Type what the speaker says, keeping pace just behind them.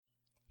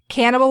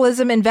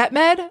Cannibalism in vet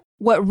med,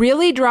 what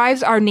really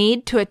drives our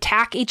need to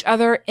attack each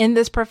other in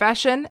this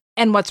profession,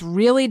 and what's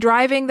really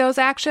driving those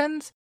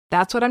actions?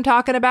 That's what I'm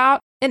talking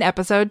about in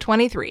episode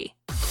 23.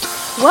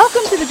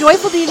 Welcome to the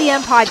Joyful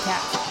DVM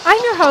podcast.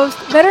 I'm your host,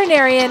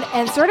 veterinarian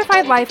and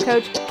certified life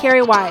coach,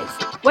 Carrie Wise.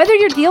 Whether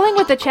you're dealing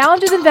with the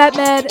challenges in vet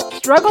med,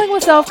 struggling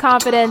with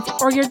self-confidence,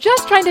 or you're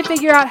just trying to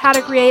figure out how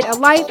to create a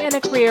life and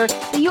a career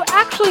that you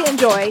actually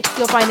enjoy,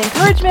 you'll find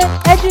encouragement,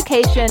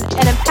 education,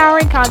 and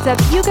empowering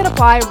concepts you can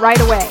apply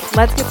right away.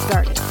 Let's get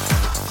started.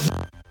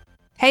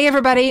 Hey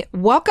everybody,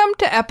 welcome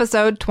to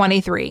episode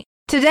 23.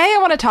 Today I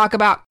want to talk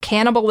about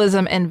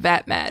cannibalism in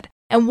vet med.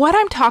 And what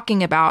I'm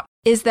talking about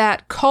is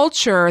that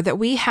culture that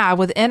we have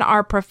within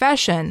our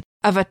profession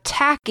of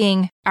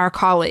attacking our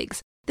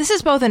colleagues. This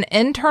is both an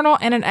internal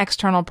and an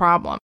external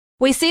problem.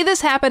 We see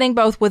this happening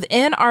both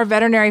within our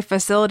veterinary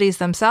facilities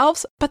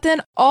themselves, but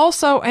then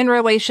also in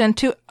relation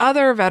to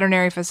other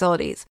veterinary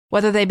facilities,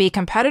 whether they be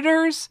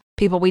competitors,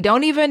 people we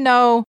don't even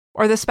know,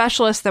 or the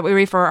specialists that we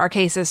refer our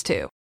cases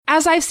to.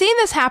 As I've seen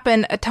this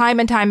happen time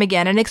and time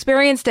again and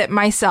experienced it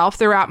myself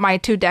throughout my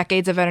 2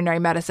 decades of veterinary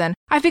medicine,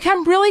 I've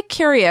become really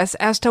curious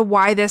as to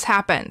why this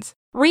happens.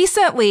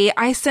 Recently,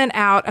 I sent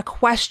out a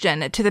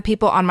question to the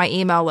people on my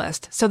email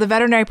list, so the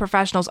veterinary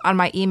professionals on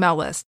my email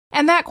list.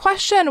 And that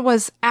question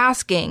was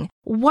asking,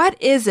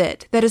 what is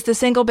it that is the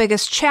single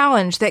biggest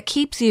challenge that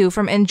keeps you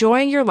from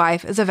enjoying your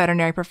life as a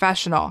veterinary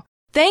professional?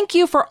 Thank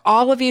you for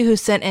all of you who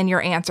sent in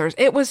your answers.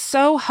 It was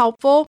so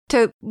helpful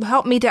to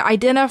help me to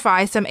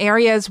identify some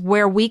areas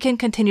where we can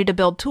continue to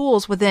build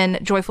tools within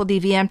Joyful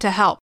DVM to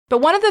help. But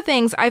one of the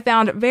things I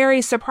found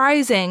very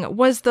surprising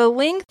was the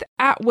length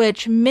at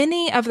which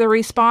many of the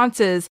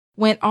responses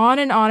went on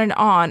and on and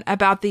on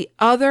about the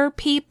other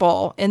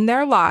people in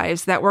their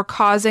lives that were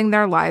causing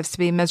their lives to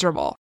be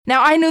miserable.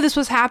 Now, I knew this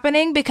was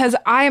happening because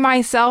I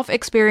myself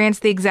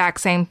experienced the exact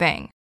same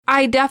thing.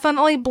 I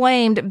definitely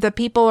blamed the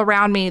people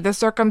around me, the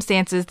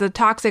circumstances, the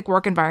toxic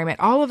work environment,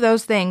 all of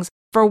those things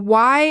for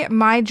why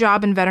my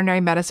job in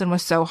veterinary medicine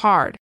was so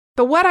hard.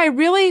 But what I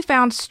really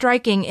found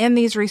striking in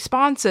these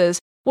responses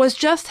was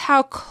just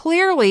how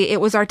clearly it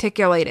was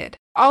articulated.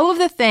 All of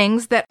the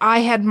things that I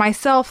had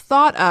myself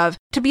thought of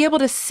to be able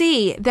to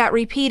see that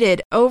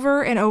repeated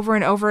over and over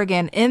and over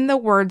again in the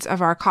words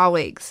of our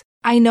colleagues.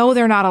 I know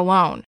they're not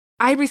alone.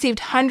 I received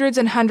hundreds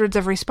and hundreds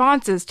of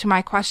responses to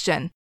my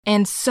question,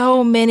 and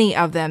so many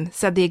of them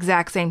said the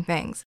exact same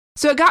things.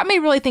 So it got me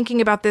really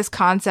thinking about this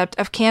concept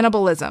of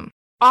cannibalism.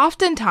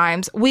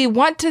 Oftentimes, we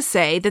want to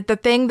say that the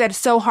thing that's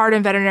so hard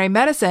in veterinary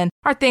medicine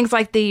are things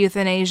like the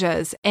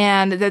euthanasias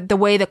and the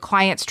way the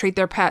clients treat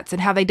their pets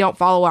and how they don't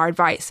follow our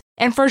advice.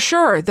 And for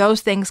sure,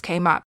 those things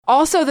came up.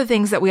 Also, the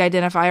things that we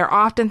identify are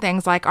often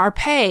things like our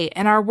pay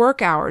and our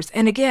work hours.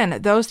 And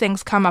again, those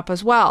things come up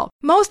as well.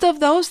 Most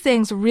of those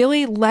things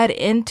really led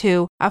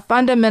into a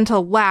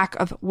fundamental lack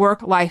of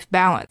work-life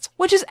balance,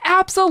 which is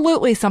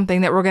absolutely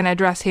something that we're going to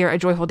address here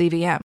at Joyful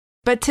DVM.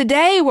 But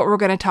today, what we're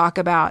going to talk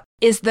about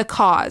is the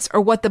cause, or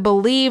what the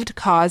believed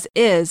cause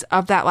is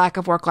of that lack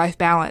of work-life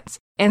balance.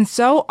 And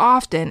so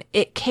often,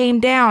 it came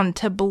down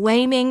to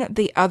blaming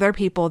the other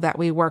people that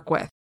we work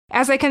with.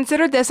 As I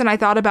considered this and I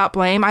thought about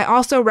blame, I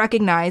also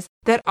recognize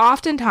that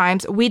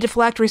oftentimes we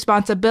deflect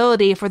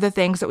responsibility for the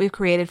things that we've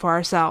created for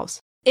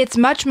ourselves. It's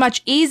much,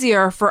 much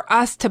easier for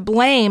us to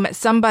blame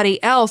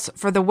somebody else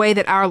for the way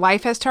that our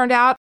life has turned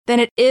out than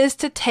it is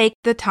to take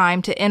the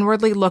time to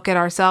inwardly look at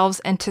ourselves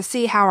and to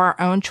see how our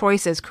own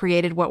choices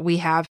created what we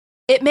have.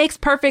 It makes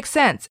perfect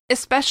sense,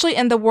 especially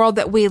in the world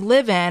that we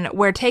live in,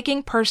 where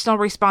taking personal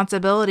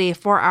responsibility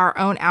for our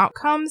own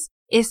outcomes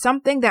is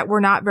something that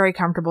we're not very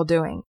comfortable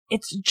doing.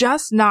 It's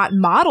just not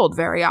modeled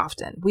very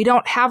often. We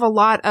don't have a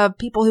lot of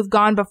people who've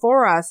gone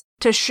before us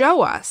to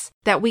show us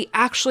that we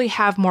actually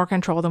have more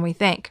control than we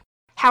think.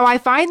 How I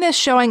find this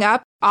showing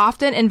up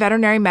often in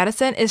veterinary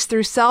medicine is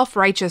through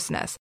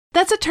self-righteousness.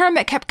 That's a term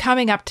that kept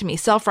coming up to me,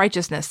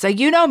 self-righteousness. So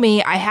you know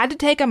me, I had to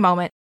take a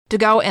moment to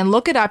go and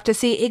look it up to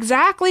see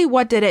exactly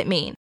what did it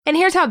mean. And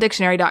here's how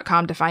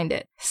dictionary.com defined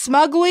it.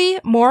 Smugly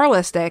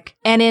moralistic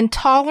and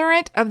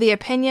intolerant of the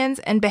opinions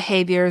and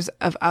behaviors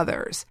of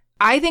others.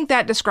 I think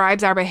that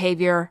describes our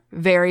behavior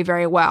very,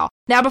 very well.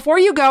 Now, before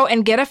you go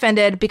and get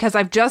offended because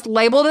I've just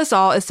labeled us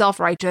all as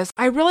self-righteous,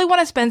 I really want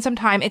to spend some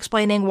time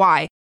explaining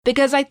why.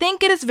 Because I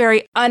think it is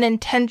very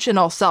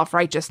unintentional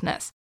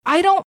self-righteousness.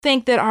 I don't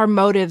think that our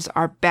motives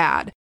are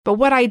bad, but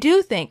what I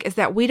do think is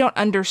that we don't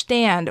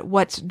understand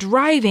what's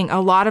driving a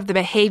lot of the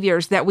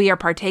behaviors that we are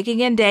partaking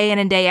in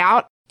and day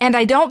out, and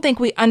I don't think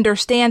we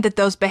understand that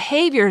those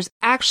behaviors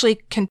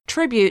actually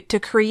contribute to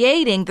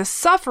creating the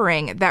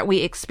suffering that we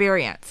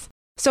experience.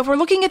 So if we're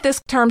looking at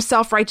this term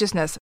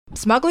self-righteousness,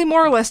 smugly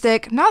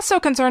moralistic, not so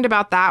concerned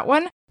about that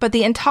one, but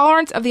the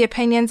intolerance of the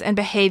opinions and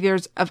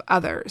behaviors of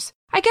others.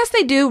 I guess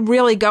they do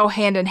really go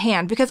hand in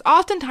hand because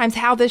oftentimes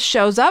how this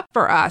shows up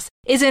for us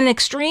is an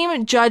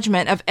extreme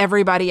judgment of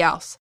everybody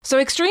else. So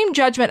extreme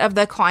judgment of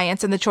the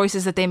clients and the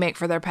choices that they make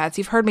for their pets.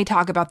 You've heard me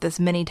talk about this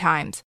many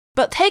times.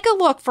 But take a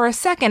look for a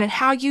second at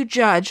how you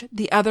judge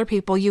the other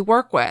people you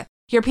work with.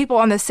 Your people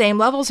on the same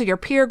level, so your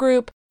peer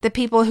group, the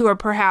people who are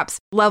perhaps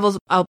levels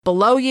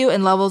below you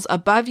and levels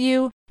above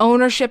you,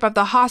 ownership of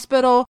the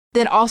hospital,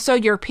 then also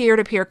your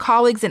peer-to-peer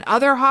colleagues in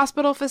other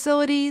hospital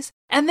facilities,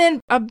 and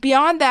then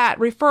beyond that,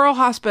 referral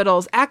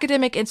hospitals,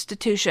 academic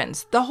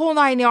institutions, the whole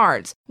 9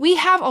 yards. We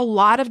have a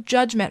lot of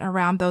judgment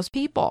around those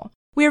people.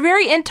 We are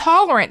very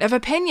intolerant of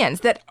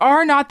opinions that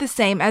are not the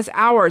same as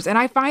ours, and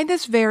I find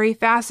this very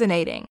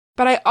fascinating.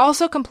 But I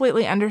also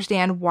completely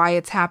understand why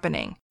it's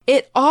happening.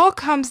 It all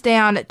comes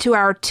down to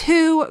our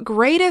two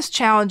greatest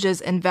challenges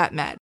in vet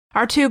med.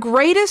 Our two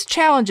greatest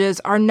challenges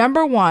are,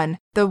 number one,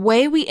 the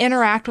way we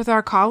interact with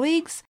our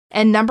colleagues,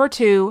 and number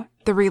two,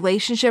 the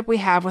relationship we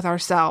have with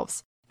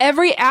ourselves.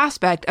 Every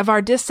aspect of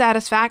our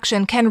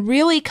dissatisfaction can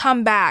really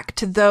come back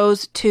to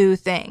those two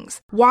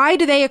things. Why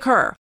do they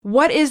occur?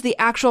 What is the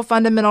actual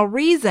fundamental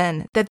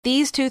reason that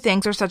these two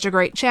things are such a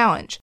great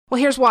challenge? Well,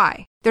 here's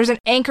why. There's an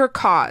anchor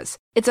cause.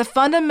 It's a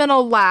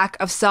fundamental lack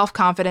of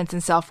self-confidence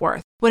and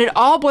self-worth. When it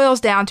all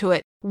boils down to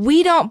it,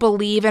 we don't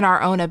believe in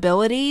our own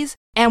abilities,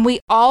 and we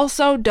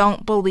also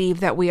don't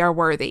believe that we are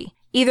worthy.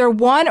 Either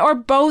one or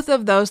both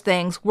of those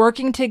things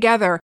working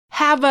together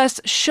have us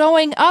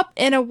showing up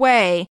in a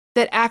way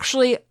that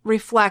actually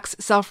reflects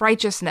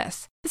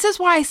self-righteousness. This is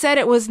why I said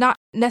it was not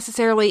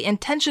necessarily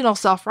intentional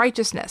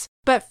self-righteousness,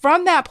 but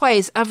from that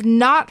place of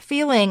not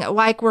feeling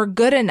like we're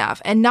good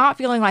enough and not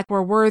feeling like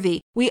we're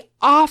worthy, we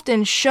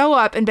often show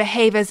up and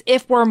behave as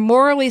if we're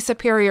morally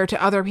superior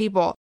to other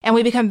people, and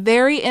we become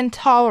very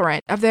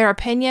intolerant of their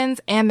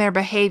opinions and their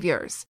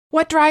behaviors.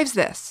 What drives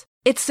this?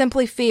 It's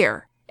simply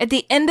fear. At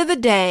the end of the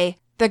day,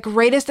 the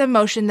greatest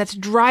emotion that's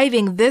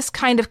driving this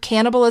kind of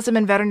cannibalism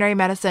in veterinary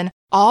medicine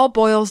all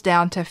boils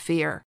down to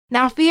fear.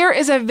 Now, fear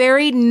is a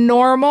very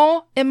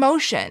normal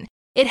emotion.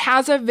 It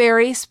has a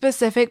very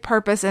specific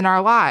purpose in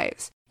our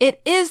lives.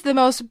 It is the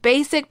most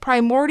basic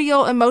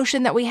primordial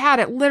emotion that we had.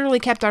 It literally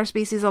kept our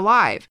species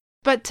alive.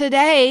 But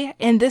today,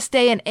 in this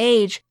day and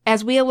age,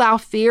 as we allow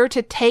fear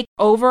to take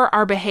over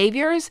our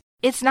behaviors,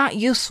 it's not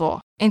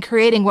useful in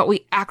creating what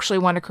we actually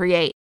want to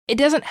create. It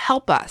doesn't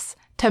help us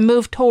to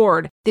move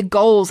toward the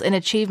goals and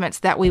achievements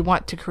that we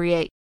want to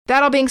create.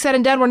 That all being said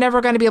and done, we're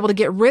never going to be able to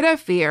get rid of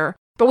fear,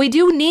 but we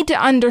do need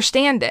to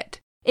understand it.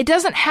 It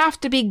doesn't have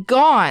to be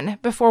gone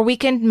before we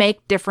can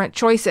make different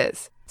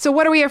choices. So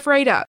what are we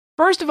afraid of?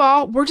 First of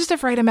all, we're just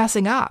afraid of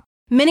messing up.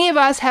 Many of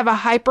us have a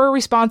hyper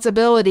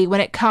responsibility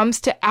when it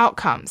comes to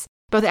outcomes,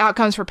 both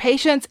outcomes for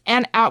patients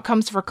and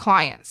outcomes for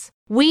clients.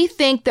 We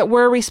think that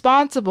we're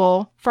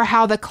responsible for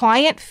how the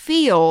client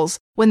feels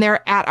when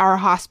they're at our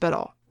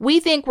hospital. We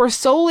think we're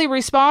solely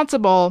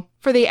responsible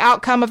for the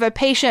outcome of a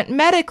patient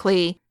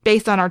medically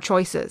based on our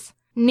choices.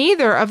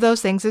 Neither of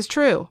those things is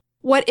true.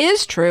 What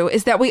is true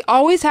is that we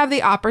always have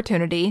the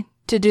opportunity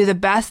to do the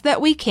best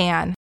that we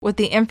can with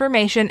the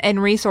information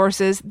and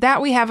resources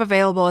that we have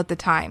available at the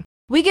time.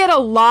 We get a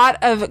lot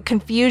of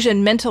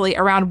confusion mentally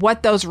around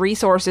what those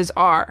resources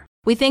are.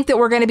 We think that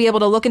we're going to be able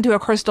to look into a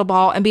crystal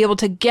ball and be able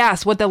to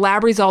guess what the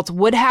lab results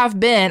would have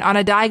been on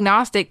a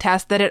diagnostic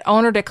test that an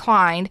owner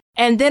declined,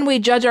 and then we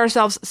judge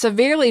ourselves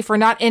severely for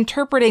not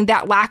interpreting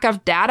that lack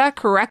of data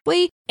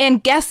correctly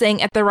and guessing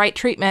at the right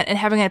treatment and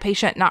having a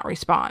patient not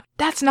respond.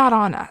 That's not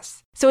on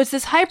us. So it's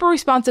this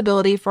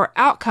hyper-responsibility for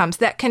outcomes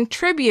that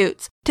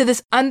contributes to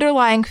this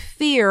underlying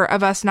fear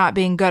of us not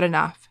being good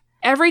enough.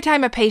 Every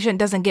time a patient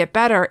doesn't get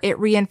better, it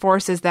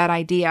reinforces that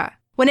idea.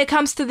 When it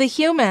comes to the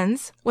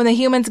humans, when the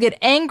humans get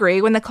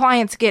angry, when the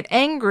clients get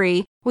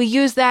angry, we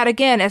use that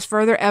again as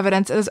further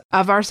evidence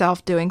of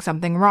ourselves doing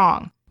something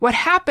wrong. What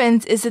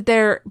happens is that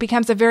there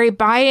becomes a very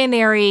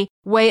binary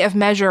way of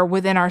measure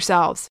within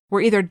ourselves.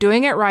 We're either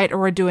doing it right or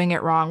we're doing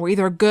it wrong. We're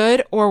either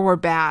good or we're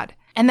bad.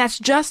 And that's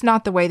just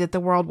not the way that the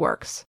world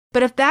works.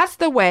 But if that's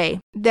the way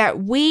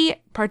that we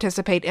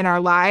participate in our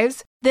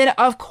lives, then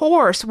of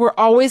course we're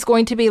always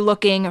going to be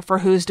looking for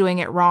who's doing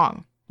it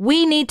wrong.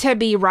 We need to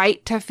be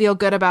right to feel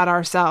good about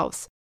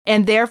ourselves,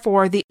 and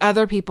therefore the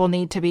other people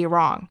need to be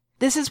wrong.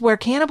 This is where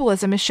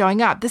cannibalism is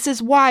showing up. This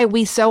is why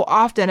we so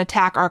often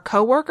attack our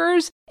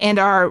coworkers and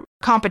our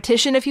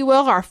competition, if you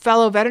will, our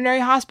fellow veterinary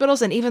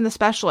hospitals and even the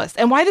specialists,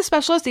 and why the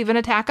specialists even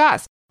attack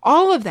us.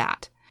 All of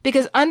that.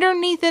 Because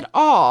underneath it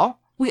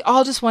all, we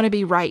all just want to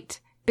be right.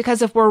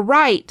 Because if we're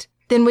right,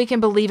 then we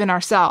can believe in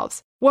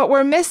ourselves. What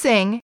we're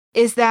missing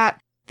is that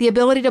the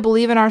ability to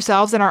believe in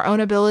ourselves and our own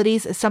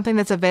abilities is something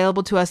that's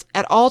available to us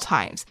at all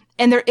times.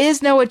 And there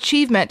is no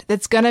achievement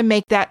that's going to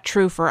make that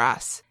true for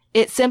us.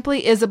 It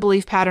simply is a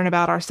belief pattern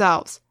about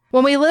ourselves.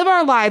 When we live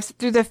our lives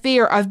through the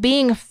fear of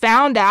being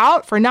found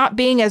out for not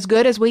being as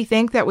good as we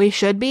think that we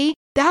should be,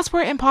 that's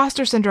where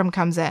imposter syndrome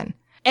comes in.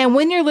 And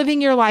when you're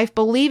living your life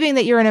believing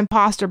that you're an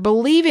imposter,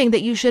 believing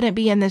that you shouldn't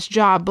be in this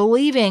job,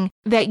 believing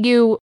that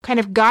you kind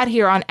of got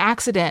here on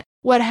accident,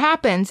 what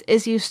happens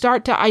is you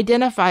start to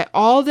identify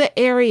all the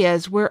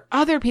areas where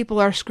other people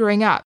are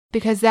screwing up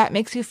because that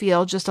makes you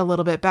feel just a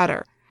little bit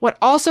better. What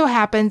also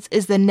happens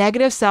is the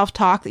negative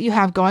self-talk that you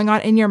have going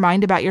on in your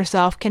mind about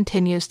yourself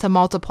continues to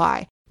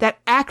multiply. That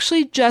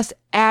actually just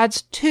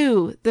adds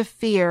to the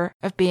fear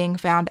of being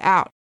found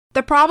out.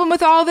 The problem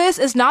with all this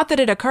is not that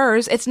it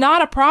occurs. It's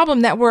not a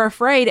problem that we're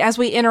afraid as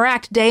we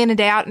interact day in and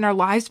day out in our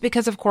lives,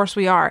 because of course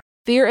we are.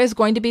 Fear is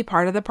going to be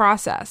part of the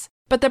process.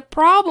 But the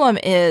problem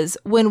is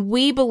when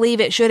we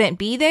believe it shouldn't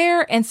be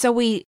there, and so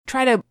we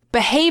try to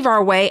behave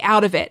our way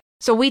out of it.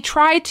 So we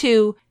try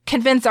to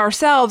convince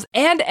ourselves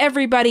and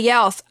everybody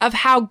else of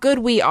how good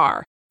we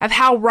are, of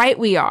how right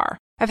we are,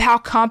 of how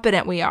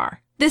competent we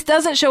are. This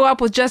doesn't show up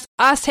with just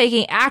us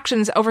taking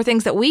actions over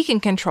things that we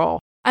can control.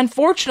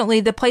 Unfortunately,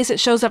 the place it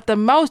shows up the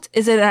most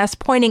is in us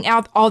pointing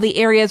out all the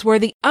areas where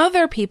the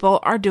other people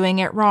are doing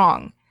it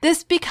wrong.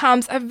 This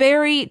becomes a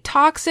very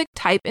toxic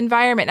type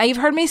environment. Now, you've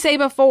heard me say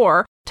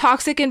before,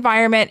 toxic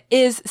environment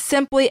is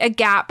simply a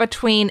gap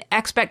between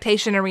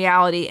expectation and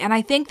reality, and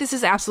I think this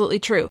is absolutely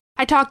true.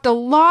 I talked a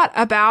lot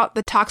about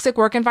the toxic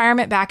work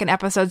environment back in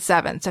episode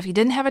 7, so if you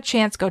didn't have a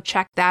chance, go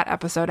check that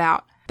episode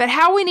out. But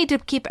how we need to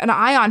keep an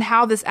eye on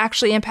how this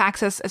actually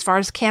impacts us as far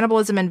as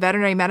cannibalism in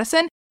veterinary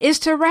medicine is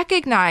to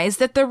recognize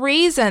that the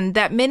reason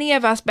that many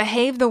of us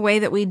behave the way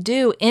that we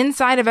do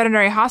inside a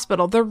veterinary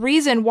hospital, the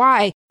reason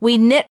why we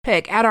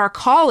nitpick at our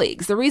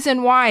colleagues, the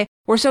reason why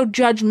we're so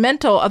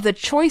judgmental of the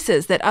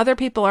choices that other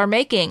people are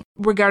making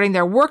regarding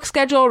their work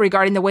schedule,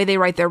 regarding the way they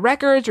write their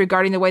records,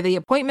 regarding the way the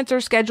appointments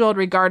are scheduled,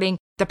 regarding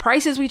the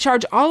prices we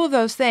charge, all of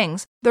those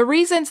things. The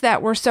reasons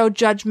that we're so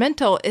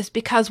judgmental is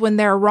because when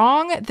they're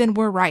wrong, then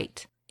we're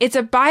right. It's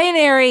a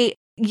binary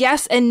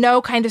yes and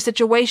no kind of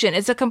situation.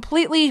 It's a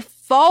completely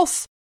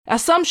false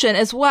assumption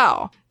as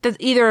well that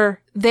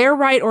either they're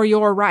right or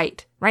you're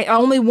right?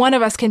 Only one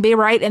of us can be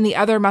right and the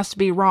other must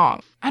be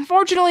wrong.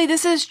 Unfortunately,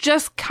 this is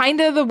just kind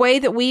of the way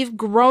that we've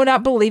grown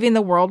up believing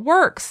the world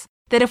works.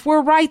 That if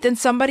we're right, then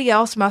somebody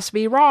else must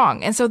be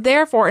wrong. And so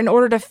therefore, in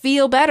order to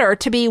feel better,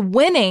 to be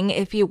winning,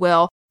 if you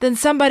will, then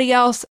somebody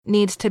else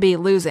needs to be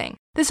losing.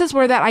 This is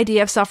where that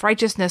idea of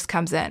self-righteousness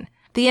comes in.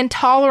 The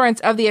intolerance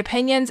of the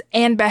opinions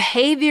and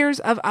behaviors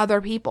of other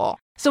people.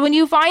 So when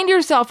you find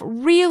yourself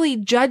really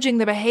judging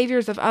the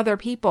behaviors of other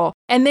people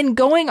and then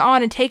going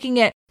on and taking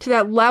it to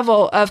that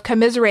level of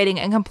commiserating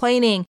and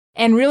complaining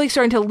and really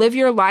starting to live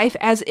your life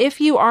as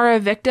if you are a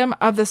victim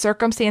of the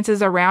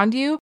circumstances around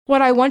you,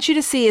 what I want you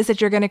to see is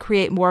that you're going to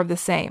create more of the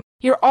same.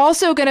 You're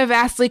also going to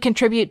vastly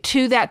contribute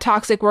to that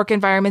toxic work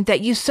environment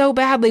that you so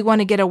badly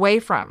want to get away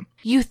from.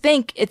 You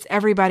think it's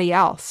everybody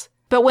else.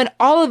 But when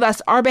all of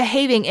us are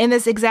behaving in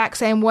this exact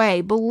same way,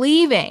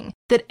 believing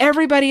that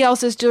everybody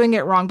else is doing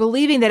it wrong,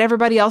 believing that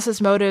everybody else's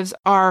motives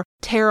are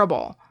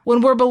terrible, when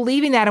we're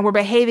believing that and we're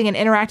behaving and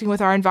interacting with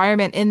our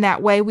environment in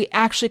that way, we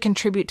actually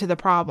contribute to the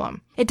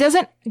problem. It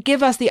doesn't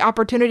give us the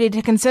opportunity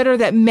to consider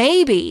that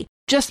maybe,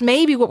 just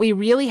maybe, what we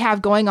really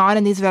have going on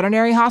in these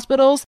veterinary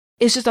hospitals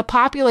is just a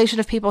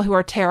population of people who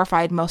are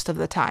terrified most of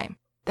the time.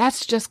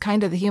 That's just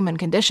kind of the human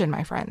condition,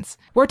 my friends.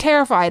 We're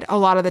terrified a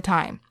lot of the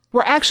time.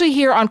 We're actually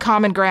here on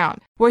common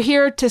ground. We're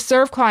here to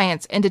serve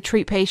clients and to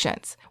treat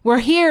patients. We're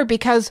here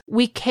because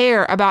we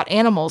care about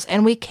animals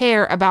and we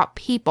care about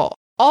people.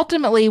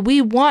 Ultimately,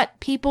 we want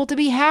people to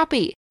be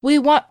happy. We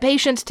want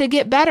patients to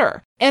get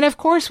better. And of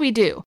course we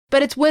do.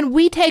 But it's when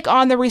we take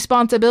on the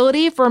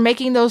responsibility for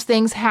making those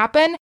things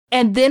happen,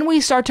 and then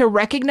we start to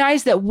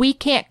recognize that we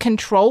can't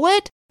control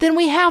it, then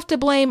we have to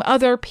blame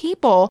other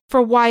people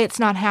for why it's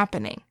not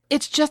happening.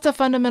 It's just a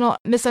fundamental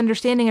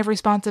misunderstanding of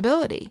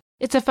responsibility.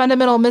 It's a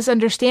fundamental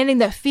misunderstanding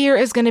that fear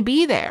is going to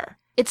be there.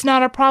 It's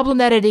not a problem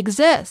that it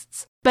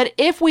exists. But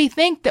if we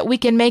think that we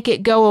can make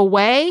it go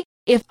away,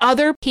 if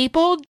other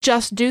people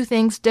just do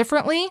things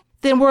differently,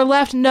 then we're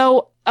left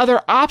no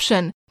other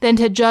option than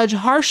to judge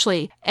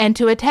harshly and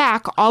to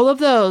attack all of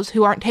those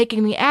who aren't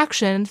taking the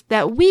actions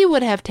that we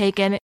would have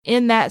taken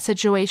in that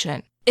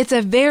situation. It's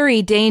a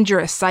very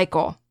dangerous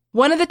cycle.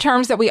 One of the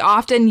terms that we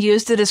often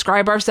use to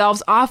describe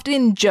ourselves,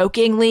 often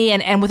jokingly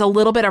and with a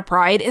little bit of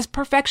pride, is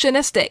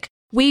perfectionistic.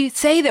 We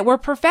say that we're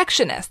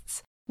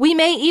perfectionists. We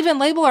may even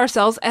label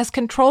ourselves as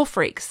control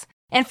freaks.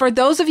 And for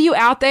those of you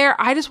out there,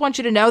 I just want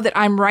you to know that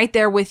I'm right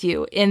there with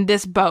you in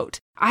this boat.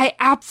 I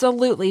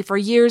absolutely, for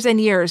years and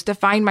years,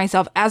 defined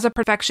myself as a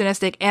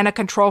perfectionistic and a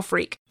control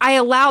freak. I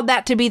allowed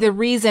that to be the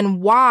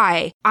reason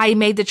why I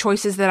made the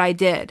choices that I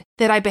did,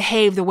 that I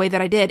behaved the way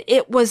that I did.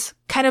 It was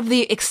kind of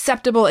the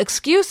acceptable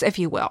excuse, if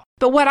you will.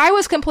 But what I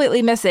was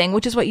completely missing,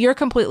 which is what you're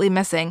completely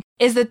missing,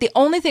 is that the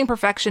only thing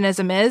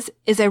perfectionism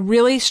is a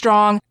really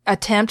strong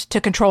attempt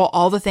to control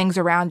all the things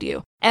around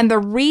you. And the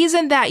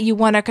reason that you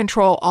want to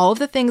control all of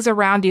the things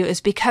around you is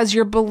because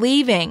you're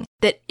believing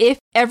that if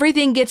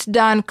everything gets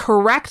done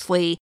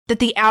correctly, that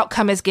the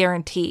outcome is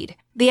guaranteed.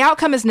 The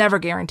outcome is never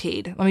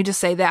guaranteed. Let me just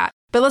say that.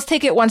 But let's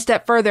take it one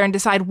step further and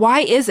decide,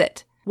 why is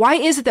it? Why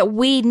is it that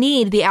we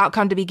need the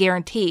outcome to be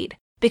guaranteed?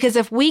 Because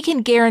if we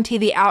can guarantee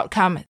the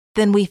outcome,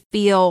 then we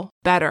feel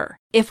better.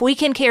 If we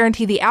can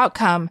guarantee the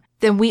outcome,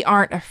 then we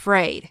aren't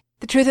afraid.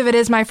 The truth of it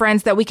is, my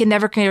friends, that we can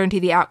never guarantee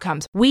the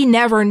outcomes. We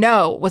never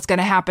know what's going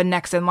to happen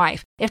next in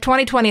life. If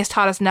 2020 has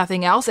taught us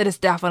nothing else, it has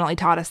definitely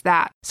taught us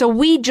that. So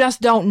we just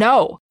don't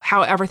know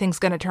how everything's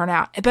going to turn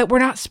out, but we're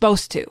not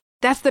supposed to.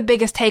 That's the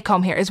biggest take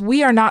home here, is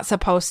we are not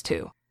supposed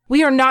to.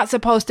 We are not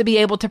supposed to be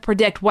able to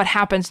predict what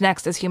happens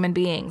next as human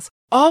beings.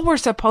 all we're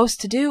supposed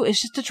to do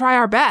is just to try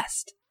our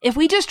best. If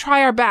we just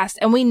try our best,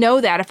 and we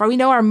know that, if we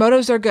know our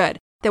motives are good,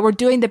 that we're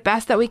doing the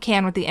best that we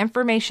can with the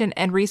information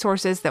and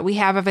resources that we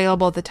have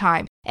available at the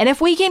time, and if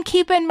we can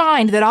keep in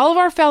mind that all of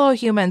our fellow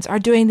humans are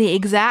doing the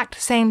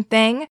exact same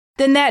thing,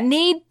 then that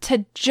need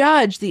to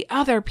judge the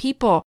other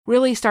people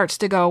really starts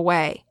to go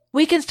away.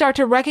 We can start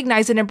to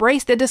recognize and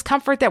embrace the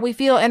discomfort that we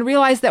feel and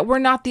realize that we're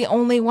not the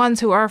only ones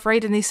who are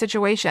afraid in these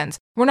situations.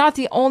 We're not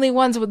the only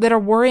ones that are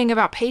worrying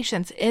about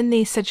patients in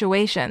these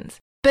situations.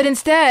 But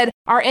instead,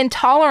 our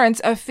intolerance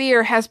of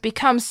fear has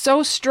become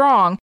so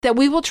strong that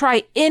we will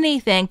try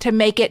anything to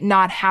make it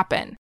not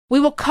happen. We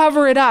will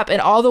cover it up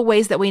in all the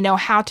ways that we know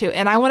how to.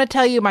 And I want to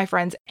tell you, my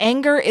friends,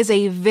 anger is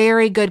a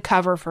very good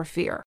cover for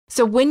fear.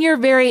 So when you're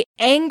very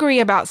angry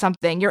about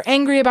something, you're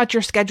angry about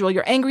your schedule,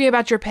 you're angry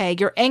about your pay,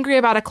 you're angry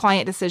about a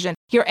client decision,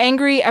 you're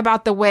angry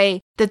about the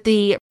way that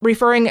the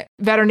referring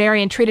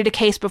veterinarian treated a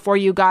case before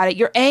you got it,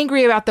 you're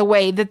angry about the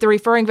way that the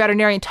referring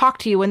veterinarian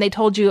talked to you when they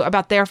told you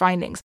about their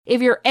findings,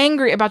 if you're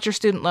angry about your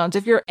student loans,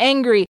 if you're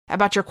angry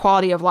about your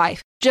quality of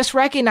life, just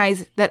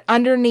recognize that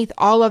underneath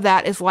all of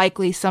that is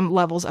likely some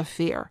levels of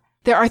fear.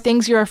 There are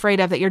things you're afraid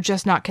of that you're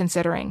just not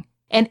considering.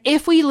 And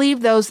if we leave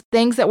those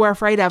things that we're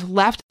afraid of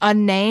left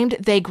unnamed,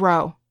 they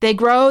grow. They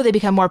grow, they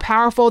become more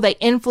powerful, they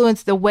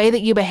influence the way that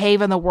you behave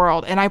in the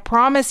world. And I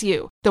promise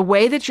you, the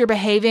way that you're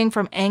behaving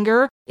from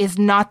anger is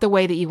not the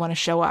way that you want to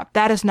show up.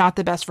 That is not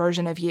the best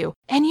version of you.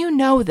 And you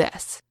know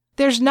this.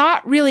 There's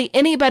not really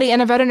anybody in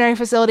a veterinary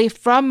facility,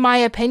 from my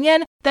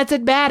opinion, that's a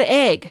bad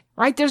egg,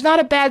 right? There's not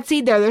a bad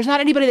seed there. There's not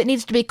anybody that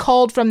needs to be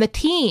culled from the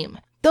team.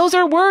 Those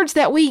are words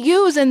that we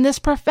use in this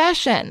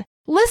profession.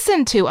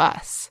 Listen to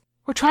us.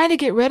 We're trying to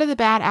get rid of the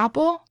bad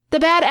apple. The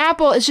bad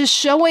apple is just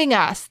showing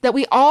us that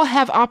we all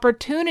have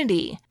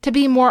opportunity to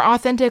be more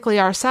authentically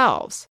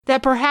ourselves,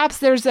 that perhaps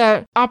there's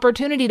an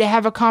opportunity to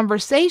have a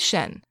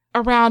conversation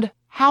around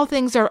how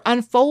things are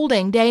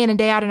unfolding day in and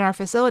day out in our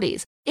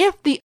facilities.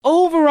 If the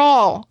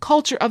overall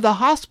culture of the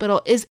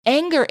hospital is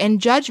anger and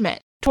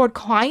judgment toward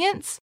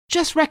clients,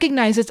 just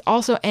recognize it's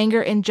also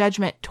anger and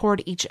judgment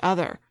toward each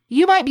other.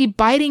 You might be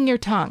biting your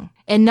tongue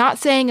and not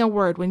saying a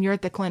word when you're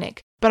at the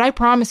clinic, but I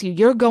promise you,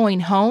 you're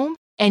going home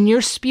and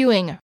you're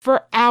spewing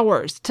for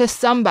hours to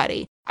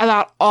somebody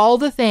about all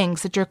the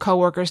things that your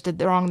coworkers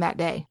did wrong that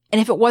day.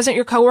 And if it wasn't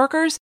your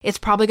coworkers, it's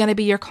probably going to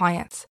be your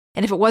clients.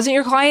 And if it wasn't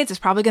your clients, it's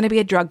probably going to be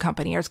a drug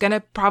company, or it's going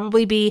to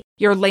probably be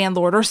your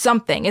landlord or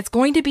something. It's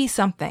going to be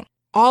something.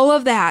 All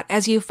of that,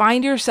 as you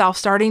find yourself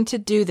starting to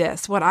do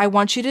this, what I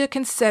want you to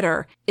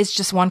consider is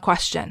just one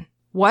question.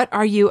 What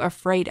are you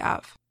afraid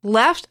of?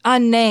 Left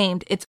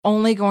unnamed, it's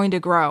only going to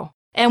grow.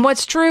 And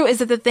what's true is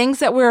that the things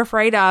that we're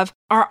afraid of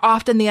are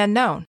often the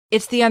unknown.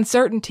 It's the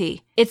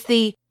uncertainty. It's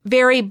the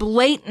very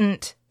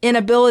blatant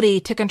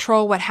inability to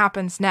control what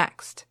happens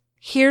next.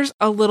 Here's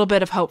a little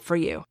bit of hope for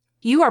you.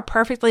 You are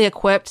perfectly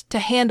equipped to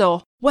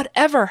handle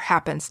whatever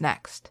happens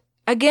next.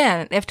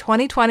 Again, if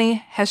 2020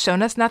 has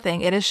shown us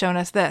nothing, it has shown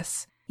us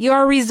this. You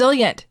are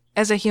resilient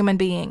as a human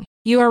being.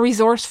 You are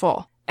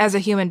resourceful as a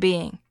human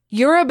being.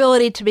 Your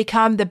ability to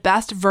become the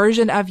best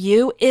version of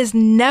you is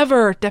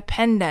never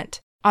dependent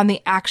on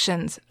the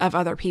actions of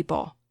other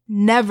people.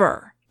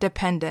 Never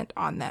dependent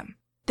on them.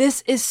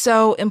 This is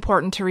so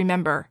important to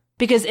remember,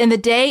 because in the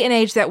day and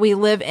age that we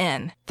live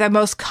in, the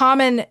most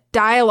common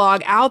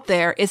dialogue out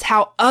there is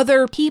how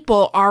other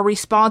people are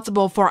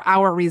responsible for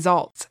our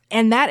results.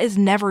 And that is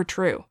never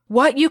true.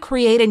 What you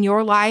create in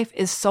your life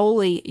is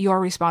solely your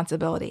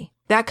responsibility.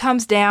 That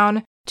comes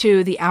down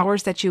to the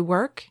hours that you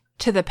work,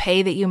 to the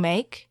pay that you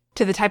make,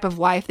 to the type of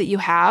life that you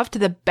have, to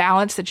the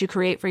balance that you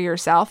create for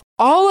yourself.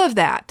 All of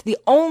that, the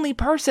only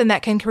person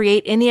that can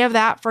create any of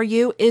that for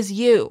you is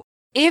you.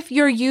 If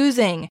you're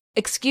using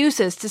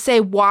excuses to say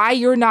why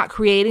you're not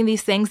creating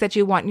these things that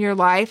you want in your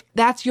life,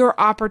 that's your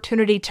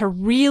opportunity to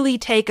really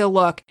take a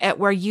look at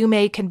where you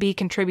can be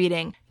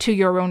contributing to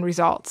your own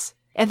results.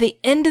 At the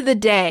end of the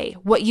day,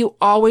 what you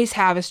always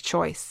have is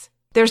choice.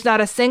 There's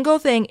not a single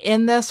thing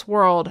in this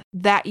world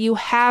that you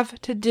have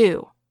to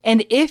do.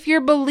 And if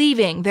you're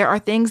believing there are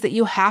things that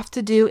you have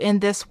to do in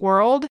this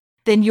world,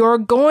 then you're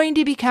going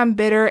to become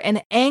bitter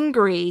and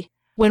angry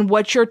when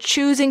what you're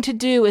choosing to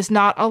do is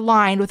not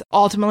aligned with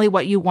ultimately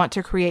what you want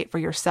to create for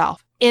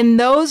yourself. In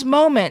those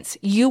moments,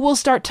 you will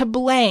start to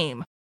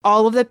blame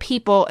all of the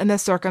people and the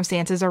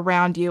circumstances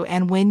around you.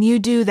 And when you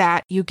do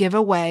that, you give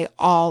away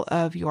all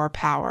of your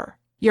power.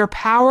 Your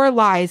power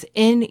lies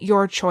in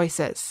your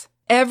choices.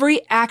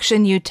 Every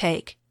action you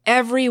take,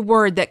 every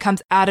word that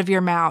comes out of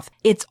your mouth,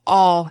 it's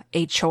all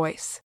a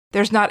choice.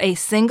 There's not a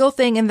single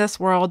thing in this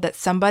world that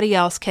somebody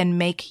else can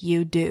make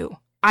you do.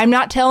 I'm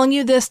not telling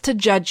you this to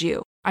judge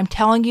you. I'm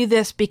telling you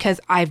this because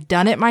I've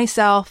done it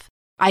myself.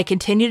 I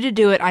continue to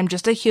do it. I'm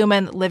just a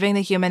human living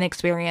the human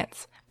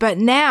experience. But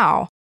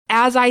now,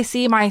 as I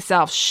see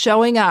myself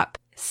showing up,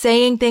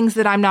 saying things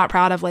that I'm not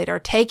proud of later,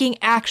 taking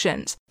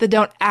actions that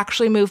don't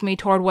actually move me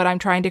toward what I'm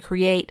trying to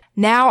create,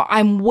 now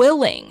I'm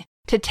willing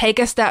to take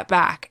a step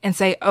back and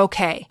say,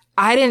 okay,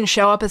 I didn't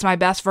show up as my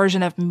best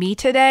version of me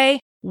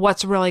today.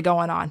 What's really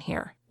going on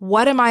here?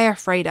 What am I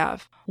afraid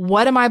of?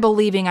 What am I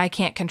believing I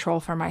can't control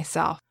for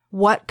myself?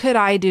 What could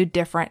I do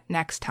different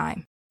next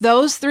time?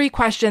 Those 3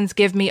 questions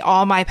give me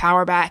all my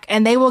power back,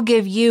 and they will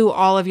give you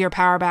all of your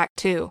power back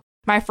too.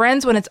 My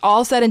friends, when it's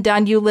all said and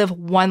done, you live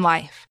one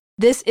life.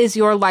 This is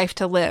your life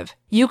to live.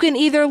 You can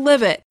either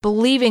live it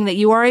believing that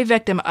you are a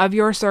victim of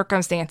your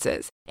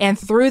circumstances, and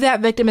through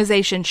that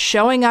victimization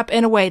showing up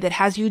in a way that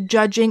has you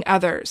judging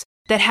others,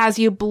 that has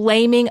you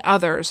blaming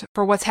others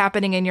for what's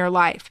happening in your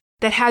life,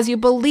 that has you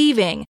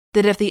believing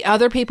that if the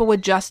other people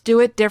would just do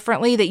it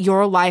differently, that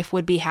your life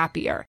would be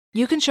happier.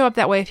 You can show up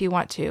that way if you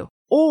want to.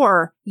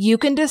 Or you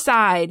can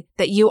decide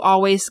that you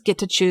always get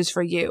to choose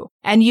for you.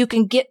 And you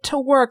can get to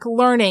work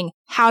learning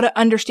how to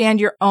understand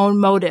your own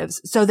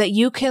motives so that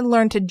you can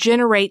learn to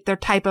generate the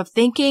type of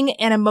thinking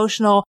and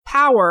emotional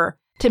power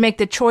to make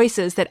the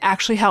choices that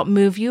actually help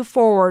move you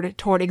forward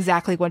toward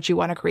exactly what you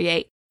want to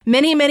create.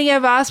 Many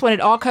of us, when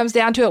it all comes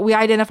down to it, we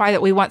identify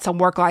that we want some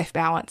work-life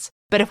balance.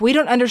 But if we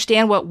don't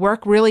understand what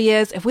work really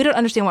is, if we don't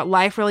understand what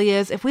life really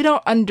is, if we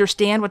don't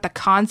understand what the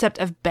concept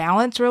of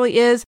balance really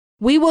is,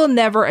 we will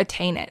never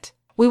attain it.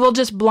 We will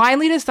just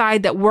blindly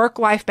decide that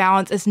work-life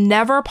balance is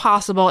never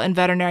possible in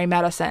veterinary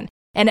medicine.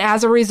 And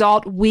as a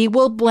result, we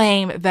will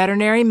blame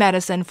veterinary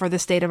medicine for the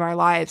state of our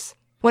lives.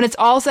 When it's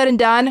all said and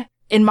done,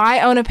 in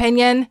my own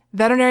opinion,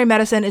 veterinary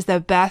medicine is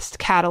the best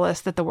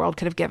catalyst that the world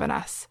could have given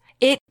us.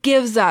 It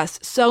gives us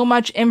so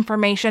much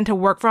information to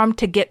work from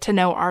to get to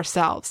know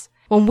ourselves.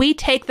 When we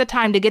take the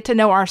time to get to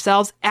know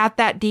ourselves at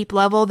that deep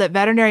level that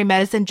veterinary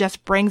medicine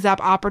just brings up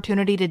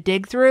opportunity to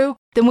dig through,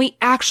 then we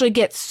actually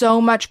get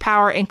so much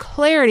power and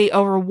clarity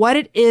over what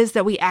it is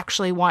that we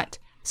actually want.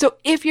 So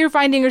if you're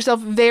finding yourself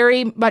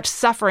very much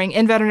suffering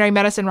in veterinary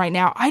medicine right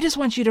now, I just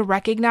want you to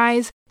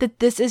recognize that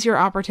this is your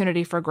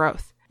opportunity for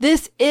growth.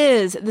 This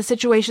is the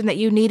situation that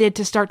you needed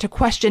to start to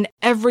question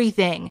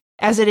everything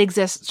as it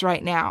exists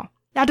right now.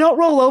 Now, don't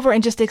roll over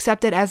and just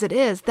accept it as it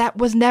is. That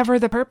was never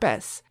the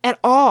purpose at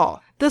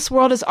all. This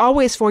world is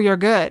always for your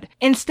good.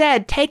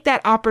 Instead, take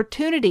that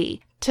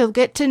opportunity to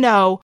get to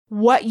know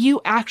what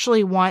you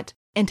actually want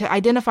and to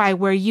identify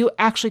where you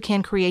actually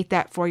can create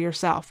that for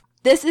yourself.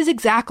 This is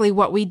exactly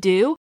what we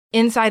do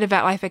inside of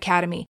Vet Life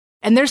Academy.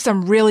 And there's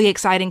some really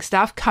exciting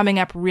stuff coming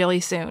up really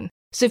soon.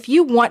 So if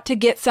you want to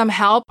get some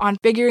help on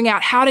figuring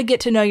out how to get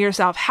to know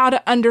yourself, how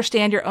to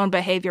understand your own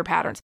behavior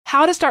patterns,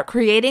 how to start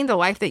creating the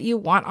life that you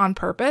want on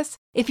purpose,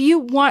 if you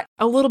want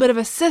a little bit of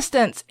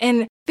assistance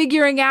in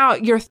figuring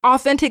out your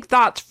authentic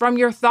thoughts from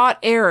your thought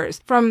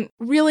errors, from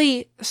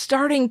really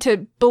starting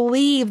to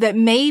believe that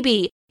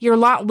maybe you're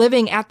not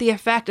living at the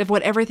effect of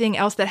what everything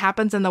else that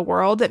happens in the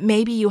world, that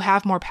maybe you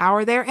have more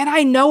power there. And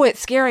I know it's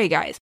scary,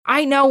 guys.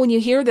 I know when you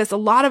hear this, a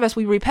lot of us,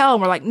 we repel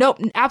and we're like, nope,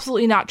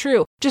 absolutely not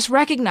true. Just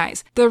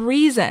recognize the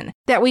reason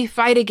that we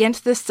fight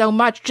against this so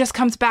much just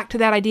comes back to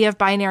that idea of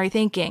binary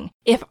thinking.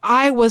 If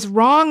I was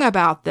wrong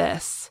about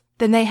this,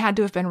 then they had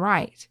to have been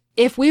right.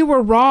 If we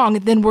were wrong,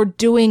 then we're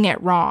doing it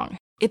wrong.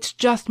 It's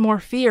just more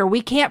fear.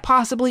 We can't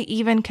possibly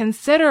even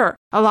consider,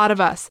 a lot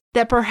of us,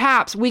 that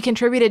perhaps we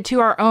contributed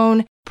to our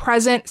own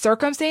present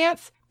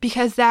circumstance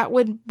because that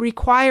would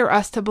require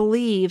us to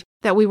believe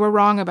that we were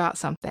wrong about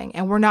something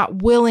and we're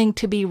not willing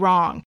to be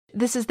wrong.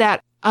 This is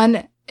that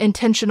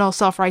unintentional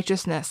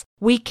self-righteousness.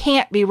 We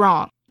can't be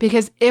wrong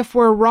because if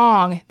we're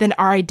wrong, then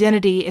our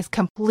identity is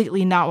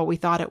completely not what we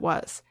thought it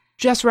was.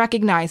 Just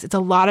recognize it's a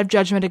lot of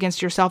judgment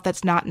against yourself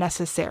that's not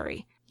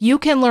necessary. You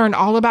can learn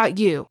all about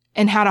you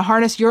and how to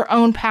harness your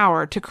own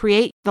power to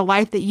create the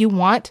life that you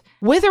want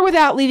with or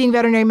without leaving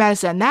veterinary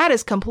medicine. That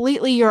is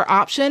completely your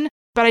option.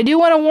 But I do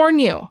want to warn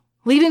you,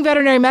 leaving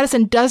veterinary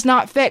medicine does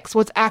not fix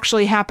what's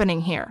actually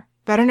happening here.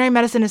 Veterinary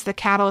medicine is the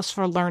catalyst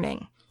for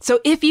learning. So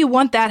if you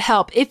want that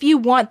help, if you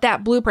want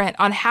that blueprint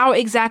on how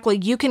exactly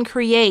you can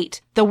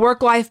create the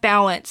work-life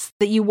balance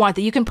that you want,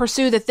 that you can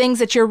pursue the things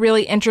that you're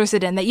really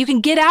interested in, that you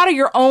can get out of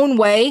your own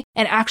way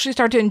and actually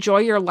start to enjoy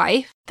your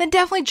life, then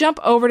definitely jump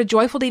over to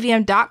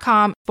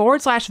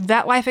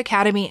joyfuldvm.com/Vet Life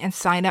Academy and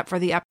sign up for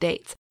the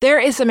updates. There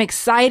is some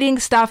exciting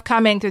stuff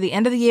coming through the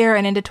end of the year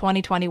and into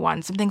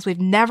 2021, some things we've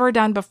never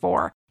done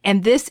before.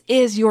 And this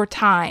is your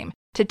time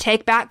to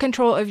take back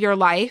control of your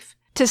life,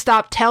 to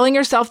stop telling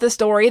yourself the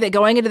story that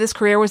going into this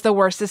career was the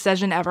worst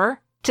decision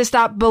ever, to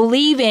stop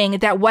believing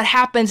that what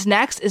happens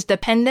next is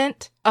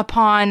dependent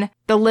upon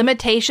the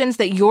limitations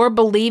that you're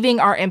believing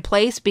are in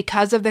place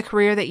because of the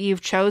career that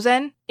you've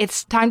chosen.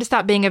 It's time to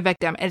stop being a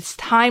victim. It's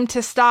time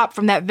to stop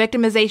from that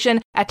victimization,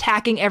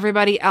 attacking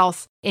everybody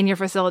else in your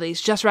facilities.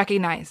 Just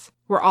recognize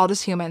we're all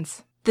just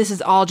humans. This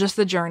is all just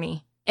the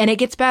journey. And it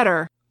gets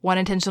better one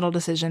intentional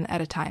decision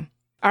at a time.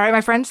 All right,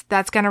 my friends,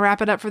 that's going to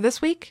wrap it up for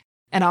this week,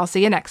 and I'll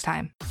see you next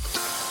time.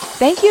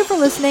 Thank you for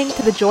listening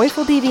to the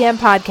Joyful DVM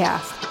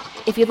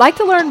podcast. If you'd like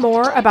to learn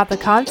more about the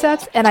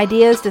concepts and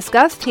ideas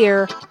discussed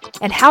here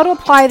and how to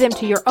apply them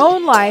to your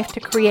own life to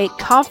create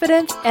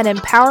confidence and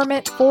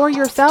empowerment for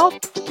yourself,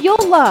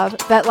 you'll love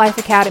Vet Life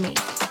Academy.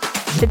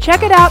 To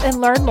check it out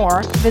and learn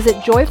more, visit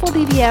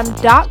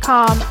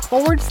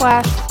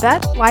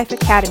joyfuldvm.com/Vet Life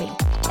Academy.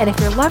 And if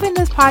you're loving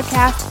this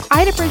podcast,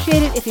 I'd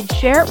appreciate it if you'd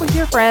share it with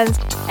your friends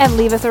and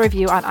leave us a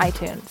review on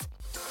iTunes.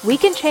 we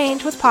can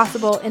change what's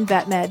possible in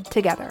vet med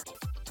together.